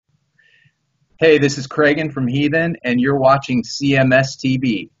Hey, this is Kragan from Heathen, and you're watching CMS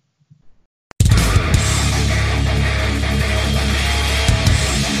TV.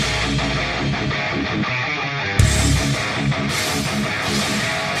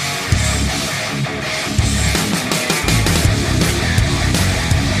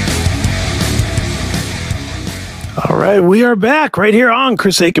 All right, we are back right here on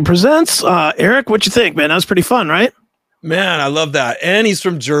Chris Aiken Presents. Eric, what you think, man? That was pretty fun, right? Man, I love that. And he's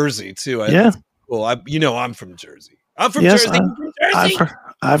from Jersey, too. Yeah. Cool. I'm from Jersey. I'm from Jersey.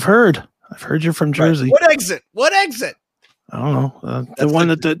 I've heard you're from Jersey. Right. What exit? I don't know. The one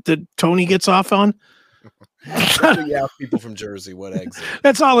that Tony gets off on? Yeah, people from Jersey. What exit?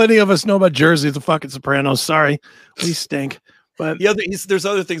 That's all any of us know about Jersey, the fucking Sopranos. Sorry. We stink. But yeah, there's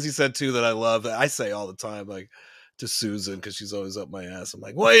other things he said, too, that I love. That I say all the time, like, to Susan, because she's always up my ass. I'm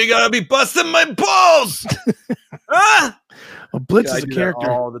like, why you gotta be busting my balls? Huh? Well, Blitz is a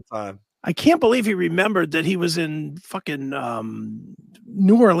character all the time. I can't believe he remembered that he was in fucking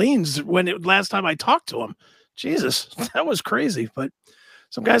New Orleans last time I talked to him. Jesus, that was crazy. But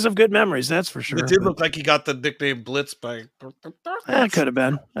some guys have good memories, that's for sure. It did look like he got the nickname Blitz by. That could have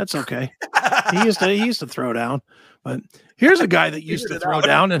been. That's okay. He used to throw down. But here's a guy that used to throw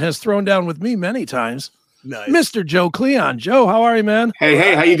down and has thrown down with me many times. Nice. Mr. Joe Kleon. Joe, how are you, man?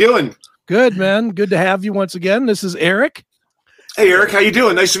 Hey, how you doing? Good, man. Good to have you once again. This is Eric. Hey, Eric, how you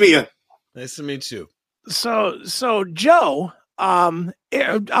doing? Nice to meet you. Nice to meet you. So Joe, I'm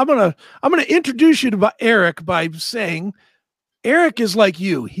gonna introduce you to Eric by saying Eric is like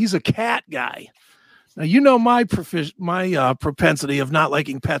you. He's a cat guy. Now you know my propensity of not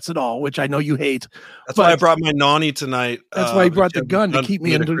liking pets at all, which I know you hate. That's why I brought my Nani tonight. That's why he brought the gun to keep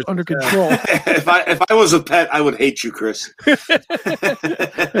me under control. If I was a pet, I would hate you, Chris.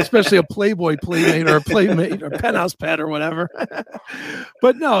 Especially a Playboy playmate or a playmate or penthouse pet or whatever.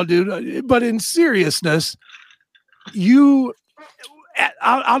 But no, dude. But in seriousness,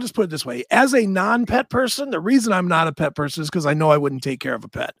 I'll just put it this way: as a non-pet person, the reason I'm not a pet person is because I know I wouldn't take care of a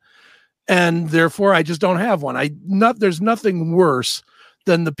pet. And therefore, I just don't have one. There's nothing worse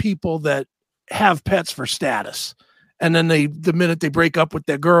than the people that have pets for status. And then the minute they break up with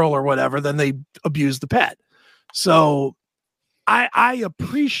their girl or whatever, then they abuse the pet. So I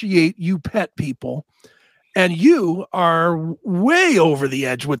appreciate you pet people. And you are way over the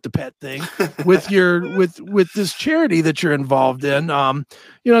edge with the pet thing with with this charity that you're involved in. So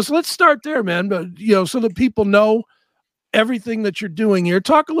let's start there, man. But, so that people know everything that you're doing here.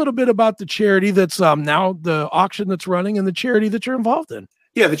 Talk a little bit about the charity that's now the auction that's running and the charity that you're involved in.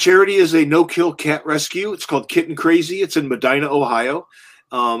 Yeah, the charity is a no-kill cat rescue. It's called Kitten Krazy. It's in Medina, Ohio.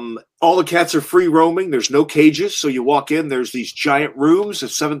 All the cats are free roaming. There's no cages. So you walk in, there's these giant rooms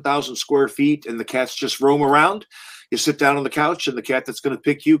of 7,000 square feet, and the cats just roam around. You sit down on the couch, and the cat that's going to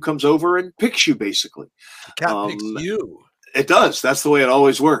pick you comes over and picks you, basically. The cat picks you. It does. That's the way it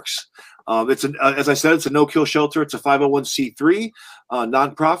always works. As I said, it's a no-kill shelter. It's a 501c3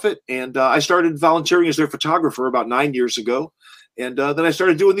 nonprofit, and I started volunteering as their photographer about 9 years ago. And then I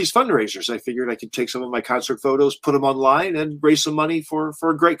started doing these fundraisers. I figured I could take some of my concert photos, put them online, and raise some money for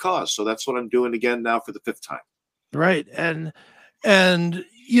a great cause. So that's what I'm doing again now for the 5th time. Right, and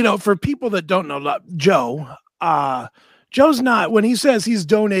for people that don't know Joe, Joe's not, when he says he's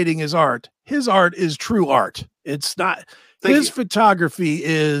donating his art is true art. It's not. His photography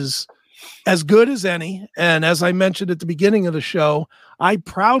is as good as any. And as I mentioned at the beginning of the show, I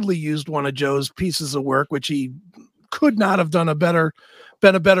proudly used one of Joe's pieces of work, which he could not have been a better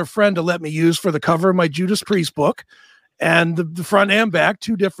friend to let me use for the cover of my Judas Priest book, and the front and back,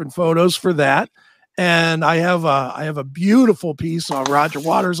 2 different photos for that. And I have a beautiful piece on Roger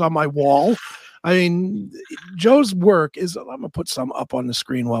Waters on my wall. I mean, Joe's work is, I'm going to put some up on the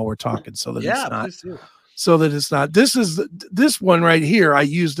screen while we're talking so that it's not. This one right here I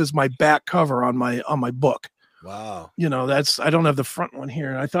used as my back cover on my book. Wow. I don't have the front one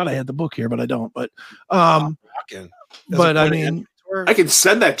here. I thought I had the book here, but I don't. But I can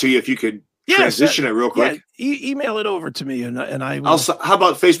send that to you if you could transition it real quick. Yeah, email it over to me, and I will. Also, how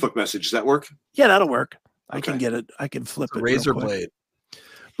about Facebook message? Does that work? Yeah, that'll work. Okay. I can get it. I can flip it. Razor blade.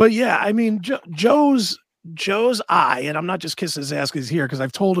 But yeah, I mean, Joe's eye, and I'm not just kissing his ass because he's here, because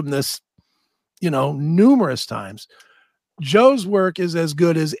I've told him this, numerous times. Joe's work is as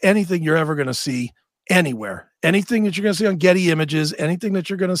good as anything you're ever going to see anywhere. Anything that you're going to see on Getty Images, anything that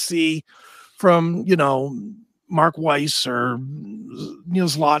you're going to see from, Mark Weiss or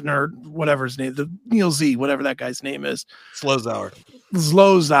Niels Lautner, whatever his name, the Neil Z, whatever that guy's name is. Slowzauer.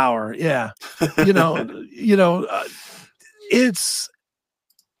 Yeah.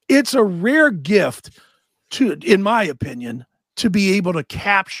 It's a rare gift in my opinion, to be able to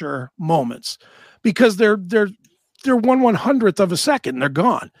capture moments because they're 1/100th of a second, they're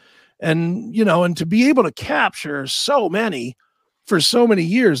gone. And, and to be able to capture so many for so many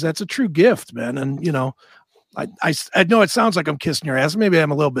years, that's a true gift, man. And, I know it sounds like I'm kissing your ass. Maybe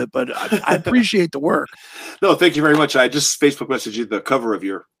I'm a little bit, but I appreciate the work. No, thank you very much. I just Facebook messaged you the cover of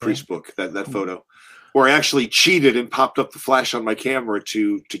your priest book, that photo, where I actually cheated and popped up the flash on my camera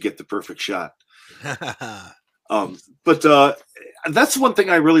to get the perfect shot. But that's one thing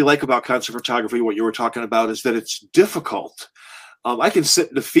I really like about concert photography. What you were talking about is that it's difficult. I can sit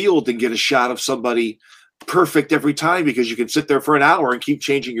in the field and get a shot of somebody perfect every time because you can sit there for an hour and keep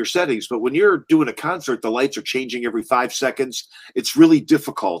changing your settings. But when you're doing a concert, the lights are changing every 5 seconds. It's really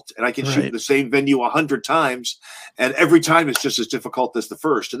difficult. And I can shoot in the same venue 100 times. And every time it's just as difficult as the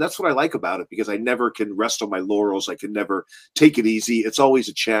first. And that's what I like about it because I never can rest on my laurels. I can never take it easy. It's always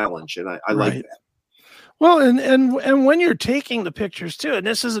a challenge. And I like that. Well, and when you're taking the pictures too, and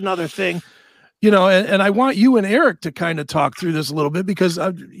this is another thing, and I want you and Eric to kind of talk through this a little bit because,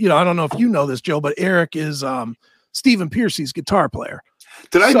 I don't know if you know this, Joe, but Eric is Stephen Piercy's guitar player.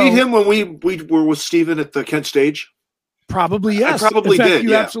 Did I meet him when we were with Stephen at the Kent stage? Probably, yes. I probably did.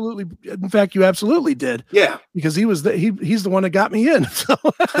 In fact, you absolutely did. Yeah. Because he's the one that got me in. So,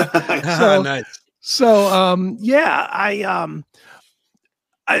 Nice. So, I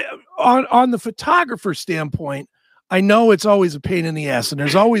on the photographer standpoint, I know it's always a pain in the ass and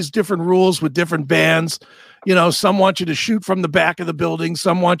there's always different rules with different bands. Some want you to shoot from the back of the building.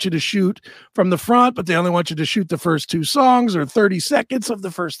 Some want you to shoot from the front, but they only want you to shoot the first 2 songs or 30 seconds of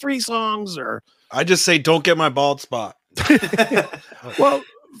the first 3 songs. Or I just say, don't get my bald spot. Well,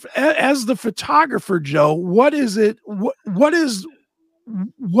 as the photographer, Joe, what is it? What is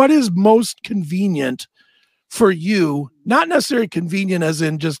most convenient for you? Not necessarily convenient as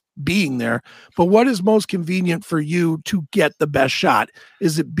in just being there, but what is most convenient for you to get the best shot?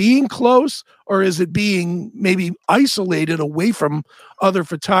 Is it being close or is it being maybe isolated away from other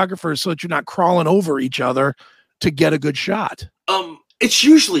photographers so that you're not crawling over each other to get a good shot? It's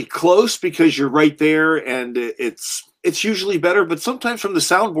usually close because you're right there and it's usually better, but sometimes from the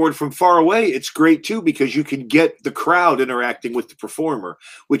soundboard from far away, it's great too, because you can get the crowd interacting with the performer,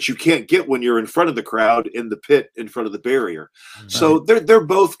 which you can't get when you're in front of the crowd in the pit in front of the barrier. Right. So they're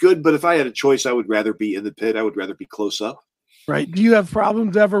both good, but if I had a choice, I would rather be in the pit. I would rather be close up. Right. Do you have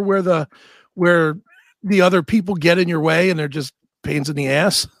problems ever where the other people get in your way and they're just pains in the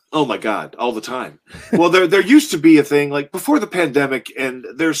ass? Oh my God, all the time. Well, there used to be a thing like before the pandemic, and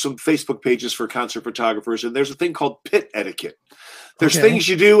there's some Facebook pages for concert photographers, and there's a thing called pit etiquette. There's things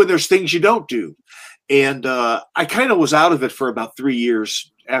you do and there's things you don't do. And I kind of was out of it for about 3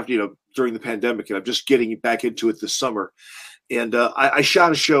 years after, during the pandemic, and I'm just getting back into it this summer. And I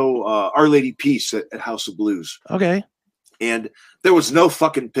shot a show, Our Lady Peace at House of Blues. Okay. And there was no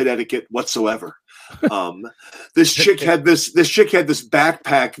fucking pit etiquette whatsoever. This chick had this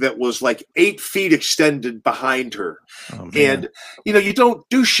backpack that was like 8 feet extended behind her. And you don't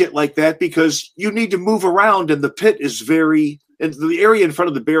do shit like that because you need to move around, and the pit is and the area in front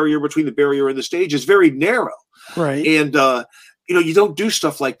of the barrier, between the barrier and the stage, is very narrow. Right. And you don't do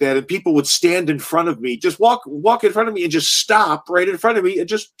stuff like that. And people would stand in front of me, just walk in front of me and just stop right in front of me and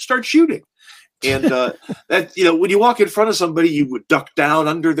just start shooting. And that, when you walk in front of somebody, you would duck down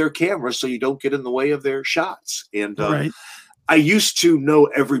under their camera so you don't get in the way of their shots. And I used to know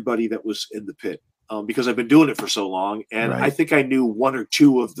everybody that was in the pit because I've been doing it for so long. And I think I knew 1 or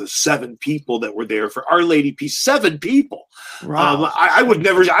 2 of the 7 people that were there for Our Lady Peace. 7 people. Wow. I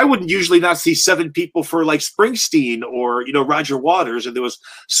wouldn't usually not see 7 people for like Springsteen or, Roger Waters. And there was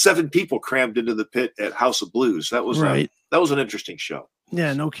 7 people crammed into the pit at House of Blues. That was that was an interesting show.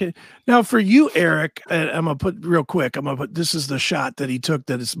 Yeah, no kidding. Now for you, Eric, I'm going to put real quick, this is the shot that he took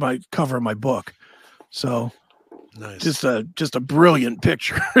that is my cover of my book. So nice. Just a brilliant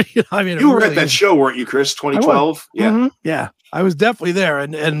picture. I mean, you were at that show, weren't you, Chris? 2012. Yeah. Mm-hmm. Yeah. I was definitely there.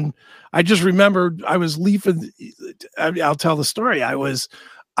 And I just remember I was leaving. I'll tell the story. I was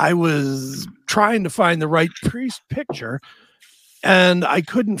trying to find the right priest picture, and I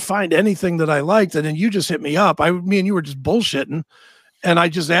couldn't find anything that I liked. And then you just hit me up. Me and you were just bullshitting. And I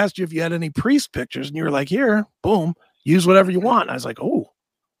just asked you if you had any priest pictures, and you were like, here, boom, use whatever you want. And I was like, oh,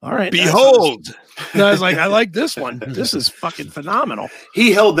 all right. Behold. And I was like, I like this one. This is fucking phenomenal.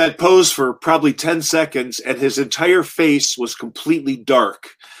 He held that pose for probably 10 seconds, and his entire face was completely dark.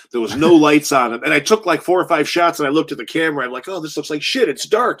 There was no lights on him. And I took like 4 or 5 shots and I looked at the camera. I'm like, oh, this looks like shit. It's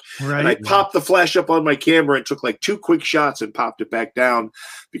dark. Right. And I popped the flash up on my camera and took like 2 quick shots and popped it back down,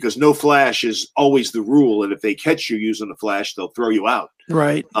 because no flash is always the rule. And if they catch you using a flash, they'll throw you out.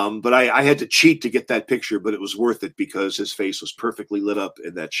 Right. But I had to cheat to get that picture, but it was worth it because his face was perfectly lit up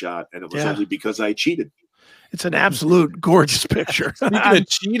in that shot. And it was only because I cheated. It's an absolute gorgeous picture. Speaking of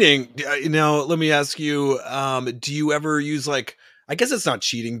cheating, let me ask you, do you ever use, like, I guess it's not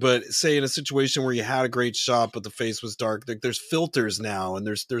cheating, but say in a situation where you had a great shot, but the face was dark, there's filters now, and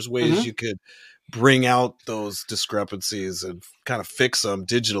there's ways you could bring out those discrepancies and kind of fix them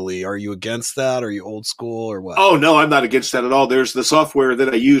digitally. Are you against that? Are you old school or what? Oh, no, I'm not against that at all. There's the software that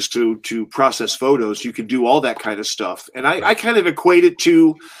I use to process photos. You can do all that kind of stuff. And I kind of equate it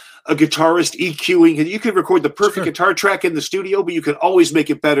to a guitarist EQing, and you can record the perfect guitar track in the studio, but you can always make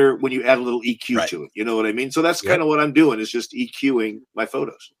it better when you add a little EQ to it. You know what I mean? So that's kind of what I'm doing, is just EQing my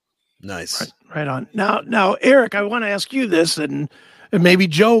photos. Nice. Right on. Now, Eric, I want to ask you this, and maybe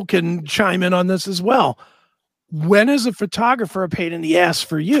Joe can chime in on this as well. When is a photographer a pain in the ass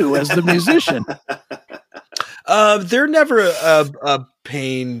for you as the musician? They're never a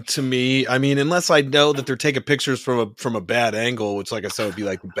pain to me. I mean, unless I know that they're taking pictures from a bad angle, which, like I said, would be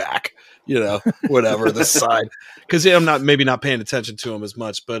like the back, whatever, the side. Because I'm maybe not paying attention to them as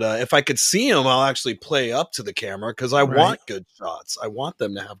much. But if I could see them, I'll actually play up to the camera because I want good shots. I want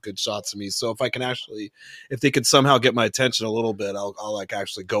them to have good shots of me. So if they could somehow get my attention a little bit, I'll like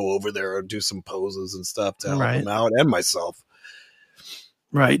actually go over there and do some poses and stuff to help them out and myself.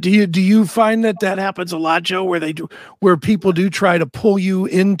 Right. Do you find that happens a lot, Joe, where people do try to pull you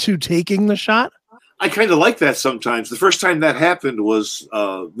into taking the shot? I kind of like that sometimes. The first time that happened was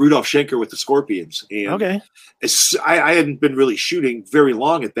Rudolf Schenker with the Scorpions. And I hadn't been really shooting very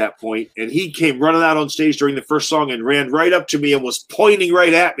long at that point, and he came running out on stage during the first song and ran right up to me and was pointing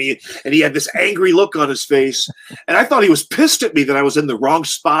right at me, and he had this angry look on his face, and I thought he was pissed at me that I was in the wrong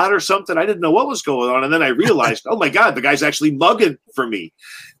spot or something. I didn't know what was going on, and then I realized, oh my God, the guy's actually mugging for me.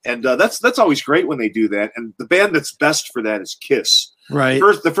 And that's always great when they do that. And the band that's best for that is Kiss. Right.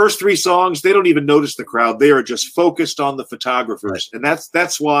 The first 3 songs, they don't even notice the crowd. They are just focused on the photographers. Right. And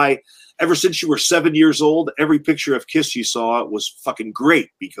that's why ever since you were 7 years old, every picture of Kiss you saw was fucking great,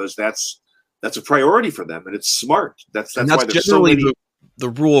 because that's a priority for them, and it's smart. That's why there's so many. The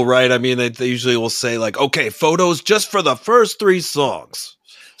rule, right? I mean, they usually will say like, okay, photos just for the first 3 songs.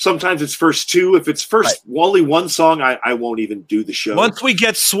 Sometimes it's first 2. If it's only 1 song, I won't even do the show. Once we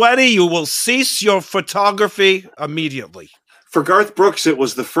get sweaty, you will cease your photography immediately. For Garth Brooks, it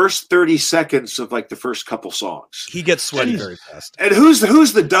was the first 30 seconds of like the first couple songs. He gets sweaty very fast. And who's the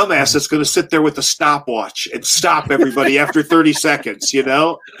dumbass that's going to sit there with a stopwatch and stop everybody after 30 seconds,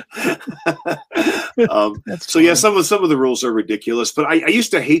 So yeah, some of the rules are ridiculous. But I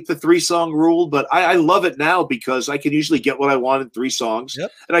used to hate the 3-song rule, but I love it now because I can usually get what I want in 3 songs,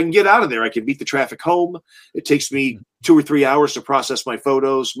 and I can get out of there. I can beat the traffic home. It takes me 2 or 3 hours to process my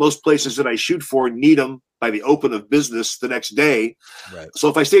photos. Most places that I shoot for need them by the open of business the next day. Right. So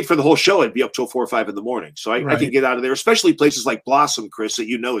if I stayed for the whole show, I'd be up till 4 or 5 in the morning. So I can get out of there, especially places like Blossom, Chris, that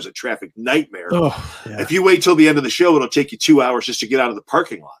is a traffic nightmare. Oh, yeah. If you wait till the end of the show, it'll take you 2 hours just to get out of the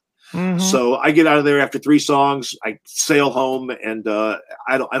parking lot. Mm-hmm. So I get out of there after 3 songs. I sail home, and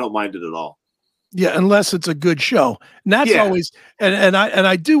I don't mind it at all. Yeah, unless it's a good show. And that's always and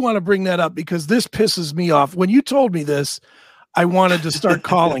I do want to bring that up because this pisses me off. When you told me this, I wanted to start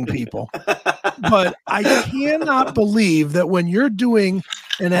calling people. But I cannot believe that when you're doing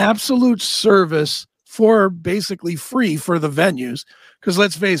an absolute service for basically free for the venues, because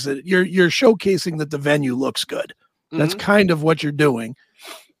let's face it, you're showcasing that the venue looks good. That's kind of what you're doing.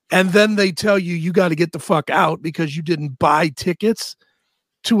 And then they tell you got to get the fuck out because you didn't buy tickets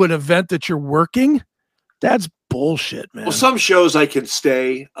to an event that you're working. That's bullshit, man. Well, some shows I can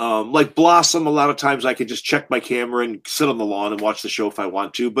stay. Like Blossom, a lot of times I can just check my camera and sit on the lawn and watch the show if I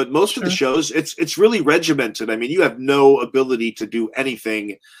want to. But most of the shows, it's really regimented. I mean, you have no ability to do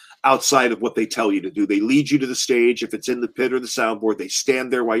anything outside of what they tell you to do. They lead you to the stage. If it's in the pit or the soundboard, they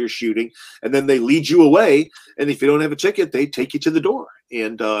stand there while you're shooting, and then they lead you away. And if you don't have a ticket, they take you to the door.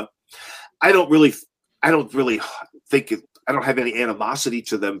 And I don't really think I don't have any animosity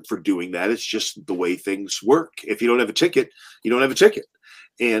to them for doing that. It's just the way things work. If you don't have a ticket, you don't have a ticket.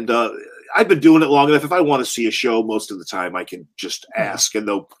 And I've been doing it long enough. If I want to see a show, most of the time I can just ask, and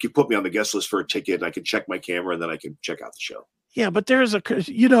they'll put me on the guest list for a ticket. I can check my camera, and then I can check out the show. Yeah, but there's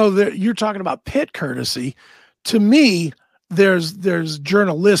you're talking about pit courtesy. To me, there's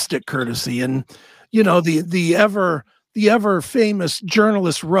journalistic courtesy, and the ever famous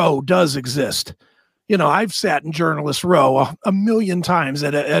journalist row does exist. I've sat in journalist row a million times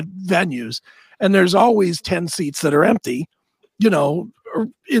at venues, and there's always 10 seats that are empty, or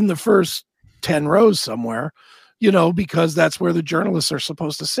in the first 10 rows somewhere, because that's where the journalists are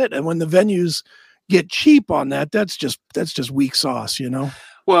supposed to sit. And when the venues get cheap on that, that's just weak sauce,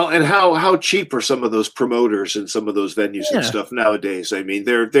 Well, and how cheap are some of those promoters and some of those venues and stuff nowadays? I mean,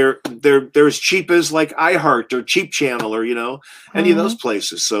 they're as cheap as like iHeart or Cheap Channel or any of those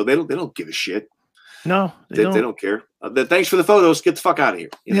places. So they don't give a shit. No, they don't care. Thanks for the photos. Get the fuck out of here.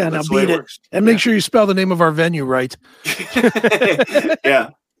 Now beat it and make sure you spell the name of our venue right. Yeah,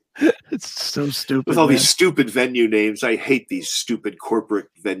 it's so stupid with all these stupid venue names. I hate these stupid corporate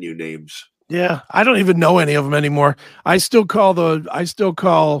venue names. Yeah, I don't even know any of them anymore. It's still Nautica.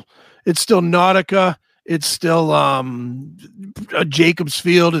 It's still a Jacobs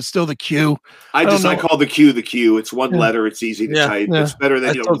Field. It's still the Q. I call the Q. It's one letter. It's easy to type. Yeah. It's better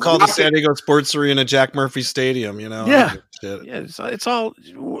than call the San Diego Sports Arena Jack Murphy Stadium. Yeah, it's all.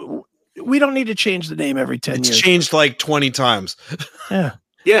 We don't need to change the name every 10 years. It's changed like 20 times.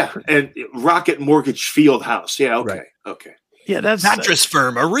 Yeah, and Rocket Mortgage Field House. Yeah, okay, right. Okay. Yeah, that's Mattress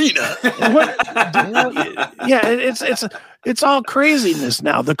Firm Arena. Yeah, it's all craziness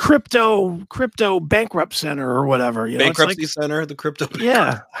now. The crypto bankrupt center or whatever. Bankruptcy center, the crypto.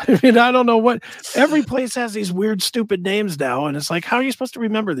 Yeah, I mean, I don't know what. Every place has these weird, stupid names now, and it's like, how are you supposed to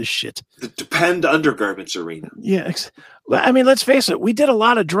remember this shit? The Depend Undergarments Arena. Yeah, I mean, let's face it. We did a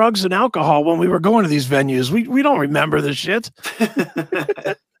lot of drugs and alcohol when we were going to these venues. We don't remember this shit.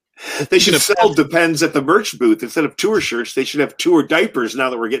 They should sell Depends at the merch booth instead of tour shirts. They should have tour diapers now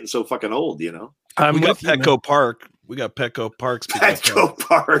that we're getting so fucking old. We got Petco Park. We got Petco Parks. Petco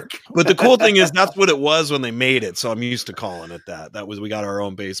Park. But the cool thing is that's what it was when they made it. So I'm used to calling it that. We got our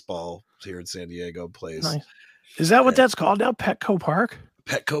own baseball here in San Diego place. Nice. Is that what that's called now? Petco Park?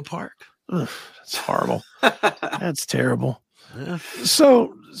 Petco Park. Ugh, that's horrible. That's terrible. Yeah.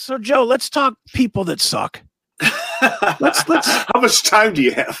 So Joe, let's talk people that suck. Let's How much time do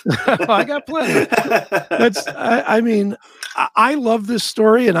you have? I got plenty. I love this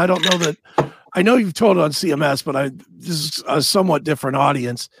story, and I don't know that I know you've told it on CMS, but this is a somewhat different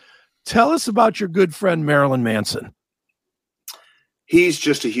audience. Tell us about your good friend Marilyn Manson. He's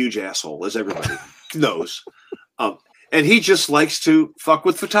just a huge asshole, as everybody knows, and he just likes to fuck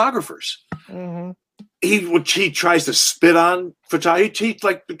with photographers. Mm-hmm. He tries to spit on photography. He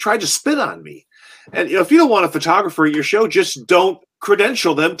tried to spit on me. And if you don't want a photographer at your show, just don't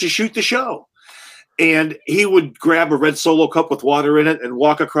credential them to shoot the show. And he would grab a red Solo cup with water in it and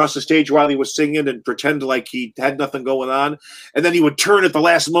walk across the stage while he was singing and pretend like he had nothing going on. And then he would turn at the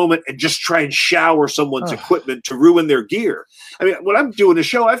last moment and just try and shower someone's equipment to ruin their gear. I mean, when I'm doing a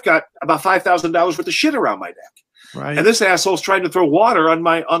show, I've got about $5,000 worth of shit around my neck. Right. And this asshole's trying to throw water on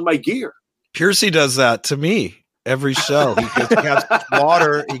my gear. Piercy does that to me. Every show, he gets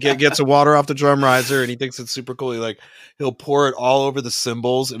water. He gets the water off the drum riser, and he thinks it's super cool. He'll pour it all over the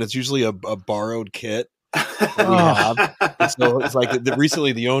cymbals, and it's usually a borrowed kit that we have. And so it's like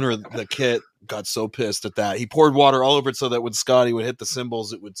recently, the owner of the kit got so pissed at that he poured water all over it so that when Scotty would hit the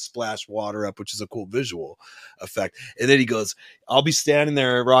cymbals, it would splash water up, which is a cool visual effect. And then he goes, "I'll be standing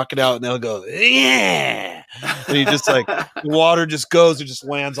there rocking out," and they'll go, "Yeah," and he just the water just goes, it just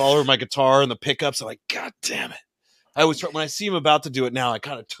lands all over my guitar and the pickups. I'm like, God damn it. I always try, when I see him about to do it now, I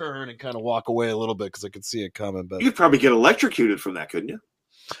kind of turn and kind of walk away a little bit because I can see it coming. But you'd probably get electrocuted from that, couldn't you?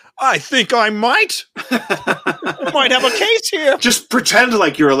 I think I might. I might have a case here. Just pretend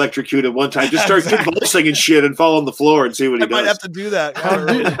like you're electrocuted one time. Just start convulsing and shit and fall on the floor and see what he does. I might have to do that.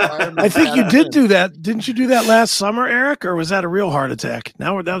 I think you did do that. Didn't you do that last summer, Eric? Or was that a real heart attack?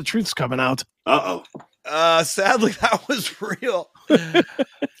 Now the truth's coming out. Sadly, that was real.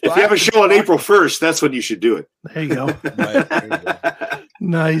 If you have a show on April 1st, that's when you should do it. There you go. Right, there you go.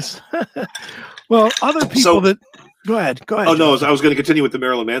 Nice. Well, other people go ahead. Oh, no, I was going to continue with the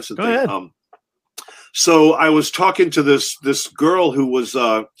Marilyn Manson thing. Ahead. So I was talking to this girl who was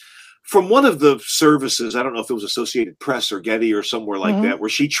from one of the services. I don't know if it was Associated Press or Getty or somewhere like that, where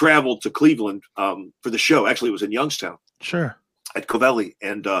she traveled to Cleveland for the show. Actually, it was in Youngstown. Sure. At Covelli.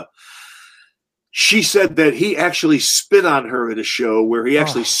 And she said that he actually spit on her at a show where he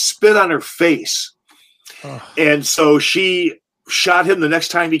actually spit on her face. And so she shot him the next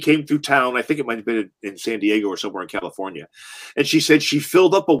time he came through town. I think it might have been in San Diego or somewhere in California. And she said she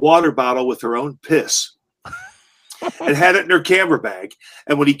filled up a water bottle with her own piss and had it in her camera bag.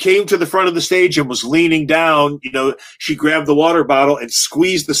 And when he came to the front of the stage and was leaning down, she grabbed the water bottle and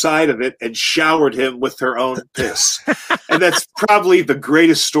squeezed the side of it and showered him with her own piss. And that's probably the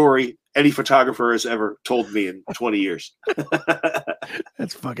greatest story any photographer has ever told me in 20 years.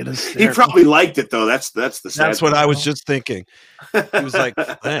 That's fucking He hysterical. probably liked it though. That's the sad That's what part. I was just thinking. He was like,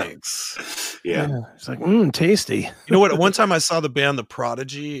 thanks. Yeah. It's like, tasty. You know what? One time I saw the band The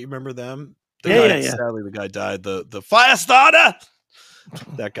Prodigy. You remember them? Yeah. Sadly, the guy died. The fire starter.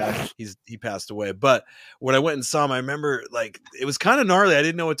 That guy, he passed away. But when I went and saw him, I remember like it was kind of gnarly. I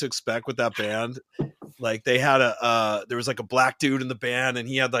didn't know what to expect with that band. Like they had there was like a black dude in the band, and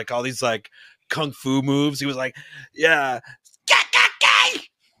he had like all these like kung fu moves. He was like, yeah,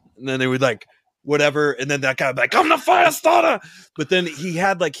 and then they would like whatever, and then that guy would be like, I'm the fire starter. But then he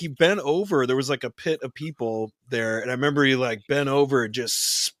bent over. There was like a pit of people there, and I remember he like bent over and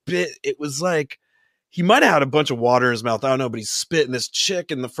just spit. It was like he might have had a bunch of water in his mouth. I don't know, but he spit, and this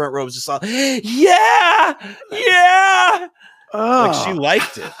chick in the front row was just like, yeah. Oh, Like she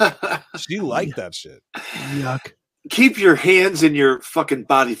liked it. She liked that shit. yuck. Keep your hands and your fucking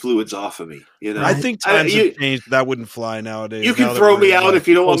body fluids off of me. You know, I think times have changed. That wouldn't fly nowadays. You can throw me out if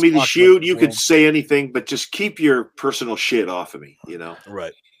you don't want me to shoot. You can say anything, but just keep your personal shit off of me. You know,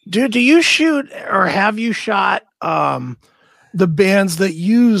 right? Dude, do you shoot or have you shot the bands that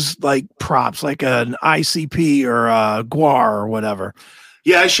use like props, like an ICP or a Guar or whatever?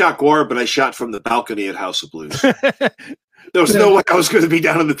 Yeah, I shot Guar, but I shot from the balcony at House of Blues. There was no way I was going to be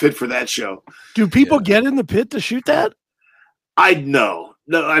down in the pit for that show. Do people get in the pit to shoot that? No,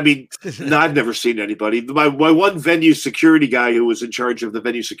 I mean, no, I've never seen anybody. My one venue security guy who was in charge of the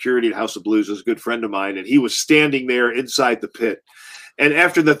venue security at House of Blues is a good friend of mine, and he was standing there inside the pit. And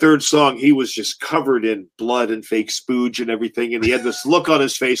after the third song, he was just covered in blood and fake spooge and everything. And he had this look on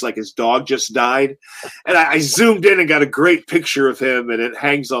his face like his dog just died. And I zoomed in and got a great picture of him, and it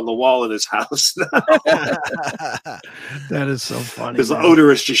hangs on the wall in his house now. That is so funny. Because the odor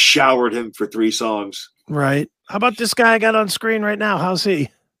has just showered him for 3 songs. Right. How about this guy I got on screen right now? How's he?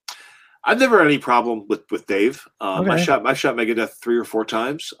 I've never had any problem with Dave. Okay. I shot Megadeth 3 or 4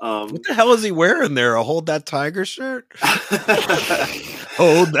 times. What the hell is he wearing there? A Hold That Tiger shirt?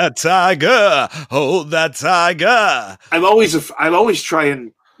 Hold that tiger. Hold that tiger. I'm always trying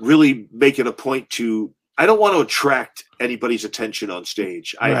and really make it a point to. I don't want to attract anybody's attention on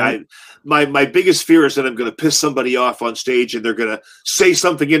stage. Right. My biggest fear is that I'm going to piss somebody off on stage, and they're going to say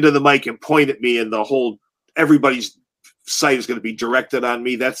something into the mic and point at me, and everybody's sight is going to be directed on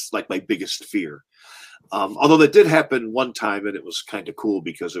me. That's like my biggest fear. Although that did happen one time, and it was kind of cool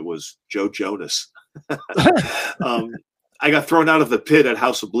because it was Joe Jonas. I got thrown out of the pit at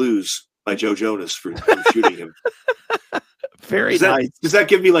House of Blues by Joe Jonas for shooting him. Very nice. Does that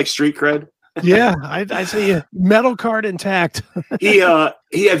give me like street cred? Yeah, I see a metal card intact. He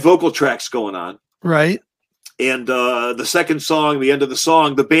had vocal tracks going on. Right. And the second song, the end of the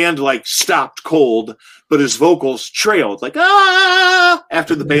song, the band like stopped cold, but his vocals trailed like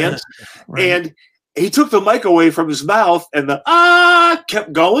after the band. Right. And he took the mic away from his mouth, and the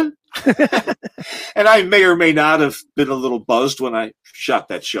kept going. And I may or may not have been a little buzzed when I shot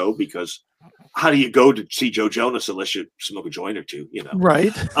that show, because how do you go to see Joe Jonas unless you smoke a joint or two, you know?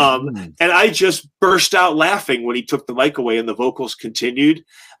 Right. And I just burst out laughing when he took the mic away and the vocals continued.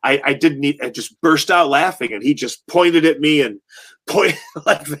 I just burst out laughing, and he just pointed at me and pointed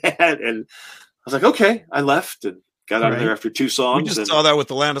like that. And I was like, okay, I left and got out of there after 2 songs. We just saw that with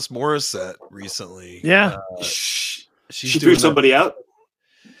Alanis Morissette recently. Yeah. She threw somebody out.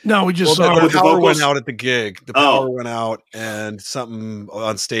 No, we just Well, saw the her. power went out at the gig. The power went out, and something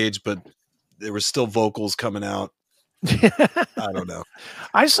on stage, but there was still vocals coming out. I don't know.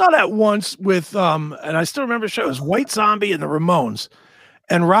 I saw that once with and I still remember the show. It was White Zombie and the Ramones,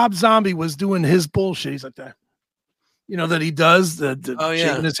 and Rob Zombie was doing his bullshit. He's like that, you know, that he does the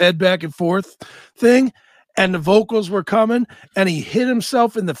shaking his head back and forth thing, and the vocals were coming, and he hit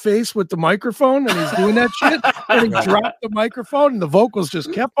himself in the face with the microphone, and he's doing that shit, and he dropped the microphone, and the vocals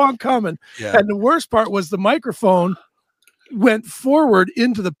just kept on coming. Yeah. And the worst part was the microphone went forward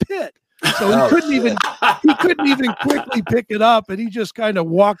into the pit. So he couldn't even quickly pick it up, and he just kind of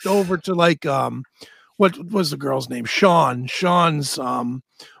walked over to like what was the girl's name? Sean's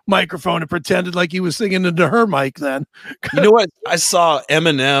microphone, and pretended like he was singing into her mic then. You know what? I saw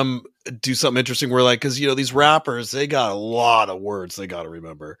Eminem do something interesting where, like, because, you know, these rappers, they got a lot of words they got to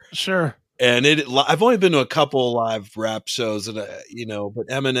remember. Sure. And I've only been to a couple live rap shows, and you know, but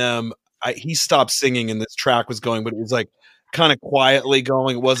Eminem, he stopped singing, and this track was going, but it was like kind of quietly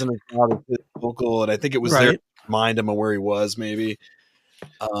going. It wasn't as loud as his vocal, and I think it was there to remind him of where he was. Maybe.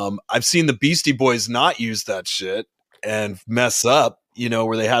 I've seen the Beastie Boys not use that shit and mess up. You know,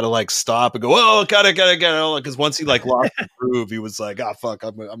 where they had to like stop and go, oh, gotta, because once he like lost the groove, he was like, oh fuck,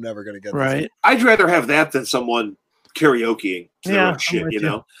 I'm never gonna get this. I'd rather have that than someone karaokeing to their own I'm shit, with you you.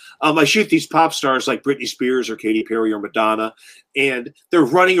 know. I shoot these pop stars like Britney Spears or Katy Perry or Madonna, and they're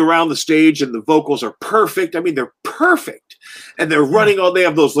running around the stage, and the vocals are perfect. I mean, they're perfect, and they're running all. They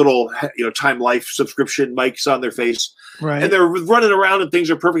have those little, Time Life subscription mics on their face, Right. and they're running around, and things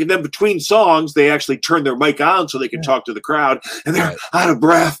are perfect. And then between songs, they actually turn their mic on so they can talk to the crowd, and they're out of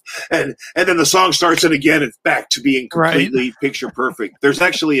breath, and then the song starts, and again, it's back to being completely picture perfect. There's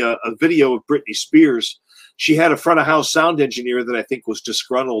actually a video of Britney Spears. She had a front of house sound engineer that I think was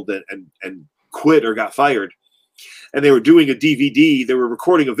disgruntled and quit or got fired. And they were doing a DVD. They were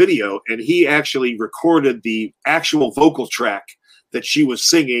recording a video, and he actually recorded the actual vocal track that she was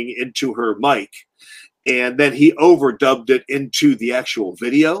singing into her mic. And then he overdubbed it into the actual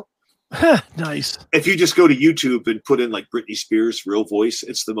video. Nice. If you just go to YouTube and put in like Britney Spears' real voice,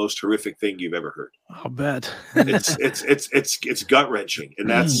 it's the most horrific thing you've ever heard. I'll bet. It's gut wrenching, and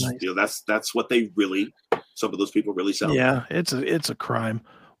that's Nice. that's what they really. Some of those people really sell. Yeah, it's a crime.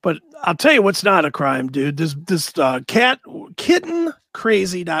 But I'll tell you what's not a crime, dude. This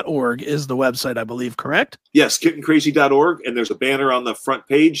kittencrazy.org is the website, I believe, correct? Yes, kittencrazy.org, and there's a banner on the front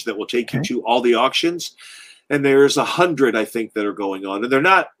page that will take you to all the auctions. And there's 100, I think, that are going on. And they're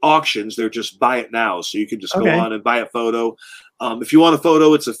not auctions, they're just buy it now. So you can just go on and buy a photo. If you want a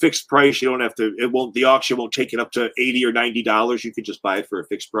photo, it's a fixed price. You don't have to, the auction won't take it up to $80 or $90. You can just buy it for a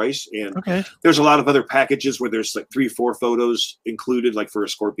fixed price. And there's a lot of other packages where there's like 3-4 photos included, like for a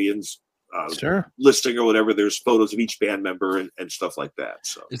Scorpions listing or whatever. There's photos of each band member and stuff like that.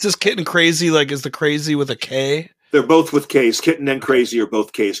 So is this Kitten Krazy? Like, is the Krazy with a K? They're both with K's. Kitten and Krazy are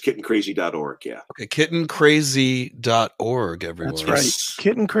both K's. Kittencrazy.org. Yeah. Okay. Kittencrazy.org, everyone. That's right.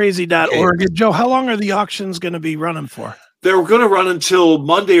 Kittencrazy.org. Joe, how long are the auctions going to be running for? They're going to run until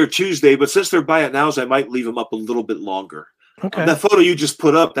Monday or Tuesday, but since they're buy it nows, I might leave them up a little bit longer. Okay. That photo you just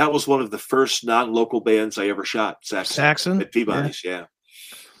put up, that was one of the first non-local bands I ever shot. Saxon? At Peabody's, yeah.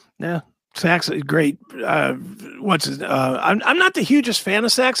 Saxon, great. What's his? I'm not the hugest fan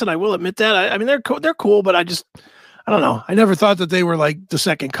of Saxon. I will admit that. I mean, they're cool, but I don't know. I never thought that they were like the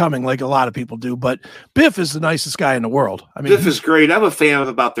second coming, like a lot of people do. But Biff is the nicest guy in the world. I mean, Biff is great. I'm a fan of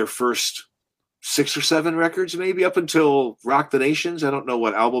about their first 6 or 7 records, maybe up until Rock the Nations. I don't know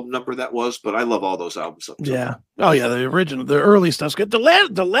what album number that was, but I love all those albums. Yeah. Oh yeah, the early stuff's good. The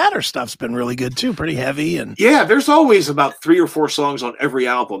latter stuff's been really good too. Pretty heavy and there's always about 3 or 4 songs on every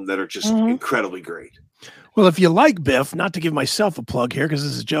album that are just incredibly great. Well, if you like Biff, not to give myself a plug here because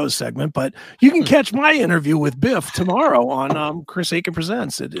this is Joe's segment, but you can catch my interview with Biff tomorrow on Chris Aiken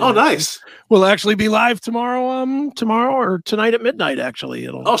Presents. Nice. We'll actually be live tomorrow or tonight at midnight, actually.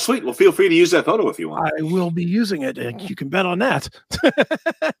 Sweet. Well, feel free to use that photo if you want. I will be using it, and you can bet on that.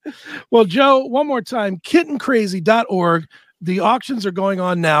 Well, Joe, one more time, kittencrazy.org. The auctions are going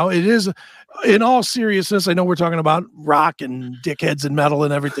on now. It is, in all seriousness, I know we're talking about rock and dickheads and metal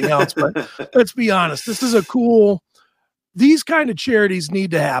and everything else, but let's be honest. This is these kind of charities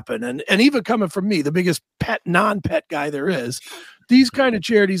need to happen. And even coming from me, the biggest non-pet guy there is, these kind of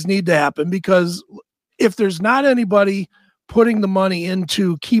charities need to happen because if there's not anybody putting the money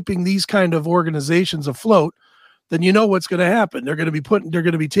into keeping these kind of organizations afloat, then you know what's going to happen. They're going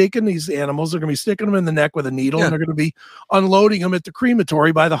to be taking these animals, they're going to be sticking them in the neck with a needle, and they're going to be unloading them at the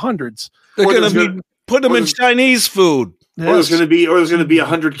crematory by the hundreds. They're going to be putting them in Chinese food. Yes. Or there's going to be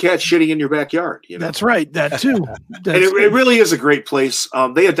 100 cats shitting in your backyard. You know? That's right. That too. And it really is a great place.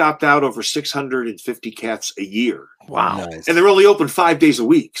 They adopt out over 650 cats a year. Wow. Nice. And they're only open 5 days a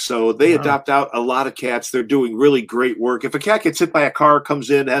week. So they adopt out a lot of cats. They're doing really great work. If a cat gets hit by a car, comes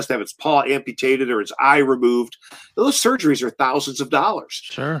in, has to have its paw amputated or its eye removed, those surgeries are thousands of dollars.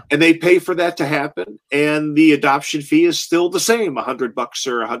 Sure. And they pay for that to happen. And the adoption fee is still the same, $100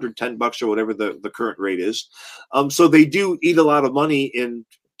 or $110 or whatever the current rate is. So they do eat a lot of money in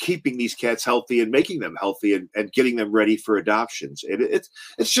keeping these cats healthy and making them healthy and getting them ready for adoptions. And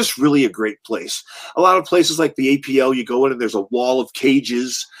it's just really a great place. A lot of places like the APL, you go in and there's a wall of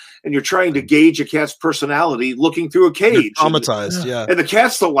cages and you're trying to gauge a cat's personality looking through a cage. They're traumatized, And the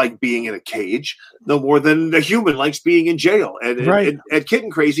cats don't like being in a cage no more than the human likes being in jail. And at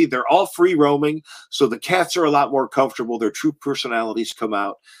Kitten Krazy, they're all free roaming. So the cats are a lot more comfortable. Their true personalities come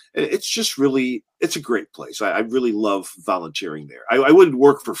out. It's just really, it's a great place. I really love volunteering there. I wouldn't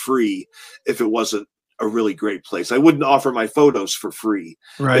work for free if it wasn't a really great place. I wouldn't offer my photos for free,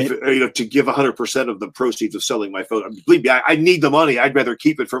 right? To give 100% of the proceeds of selling my photo. Believe me, I need the money. I'd rather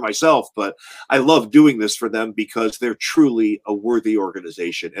keep it for myself, but I love doing this for them because they're truly a worthy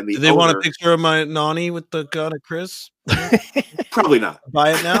organization. And do they want a picture of my Nani with the gun of Chris? Probably not.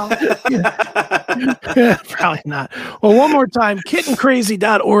 Buy it now? Probably not. Well, one more time,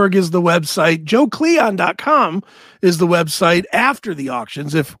 kittencrazy.org is the website. JoeCleon.com is the website after the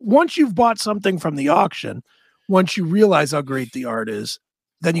auctions. If once you've bought something from the auction, once you realize how great the art is,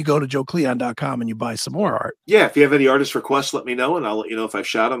 then you go to joekleon.com and you buy some more art. Yeah, if you have any artist requests, let me know, and I'll let you know if I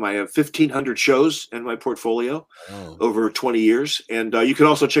shot them. I have 1,500 shows in my portfolio over 20 years. And you can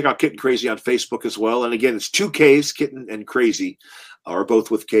also check out Kitten Krazy on Facebook as well. And again, it's 2 Ks, Kitten and Krazy, are both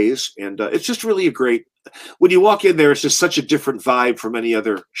with Ks. And it's just really a great, when you walk in there, it's just such a different vibe from any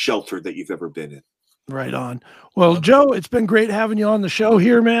other shelter that you've ever been in. Right on. Well, Joe, it's been great having you on the show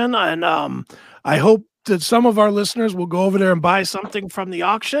here, man. And I hope that some of our listeners will go over there and buy something from the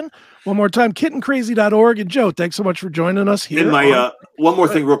auction. One more time, kittencrazy.org. And Joe, thanks so much for joining us here. And my one more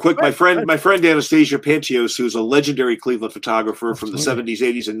thing real quick. My friend Anastasia Pantios, who's a legendary Cleveland photographer from the 70s,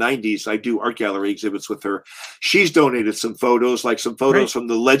 80s, and 90s. I do art gallery exhibits with her. She's donated some photos, like some photos from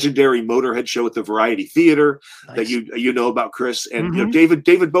the legendary Motorhead show at the Variety Theater that you know about, Chris. And you know,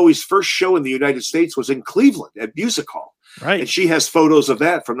 David Bowie's first show in the United States was in Cleveland at Music Hall. Right. And she has photos of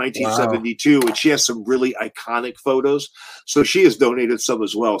that from 1972, and she has some really iconic photos. So she has donated some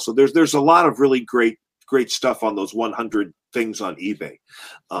as well. So there's a lot of really great stuff on those 100 things on eBay.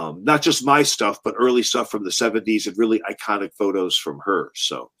 Not just my stuff, but early stuff from the 70s and really iconic photos from her.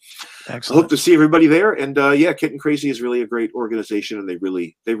 So excellent. I hope to see everybody there. And yeah, Kitten Krazy is really a great organization, and they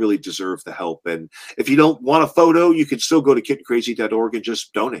really deserve the help. And if you don't want a photo, you can still go to kittencrazy.org and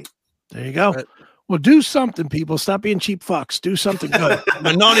just donate. There you go. Well, do something, people. Stop being cheap fucks. Do something good.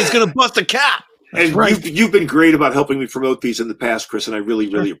 Manoni's going to bust a cat. And you've been great about helping me promote these in the past, Chris, and I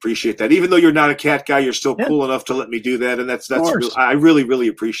really appreciate that. Even though you're not a cat guy, you're still cool enough to let me do that, and that's real, I really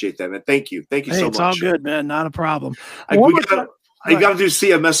appreciate that, man. Thank you so much. It's all good, man. Not a problem. You got to do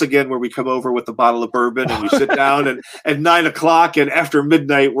CMS again, where we come over with a bottle of bourbon and we sit down, and at 9 o'clock and after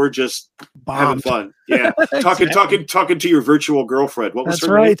midnight, we're just having fun. Yeah, talking to your virtual girlfriend. What was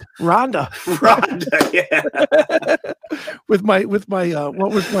her name? Rhonda. Rhonda. Yeah. with my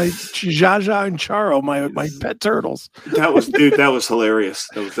what was my Jaja and Charo, my pet turtles. That was hilarious.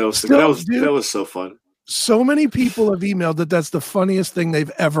 That was so fun. So many people have emailed that that's the funniest thing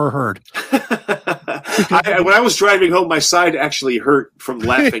they've ever heard. When I was driving home, my side actually hurt from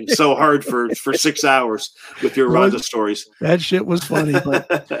laughing so hard for 6 hours with your Rhonda stories. That shit was funny.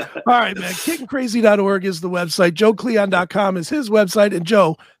 But all right, man. Kittencrazy.org is the website. JoeKleon.com is his website. And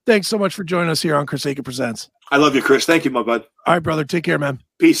Joe, thanks so much for joining us here on Chris Akin Presents. I love you, Chris. Thank you, my bud. All right, brother. Take care, man.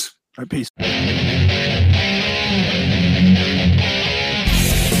 Peace. All right, peace.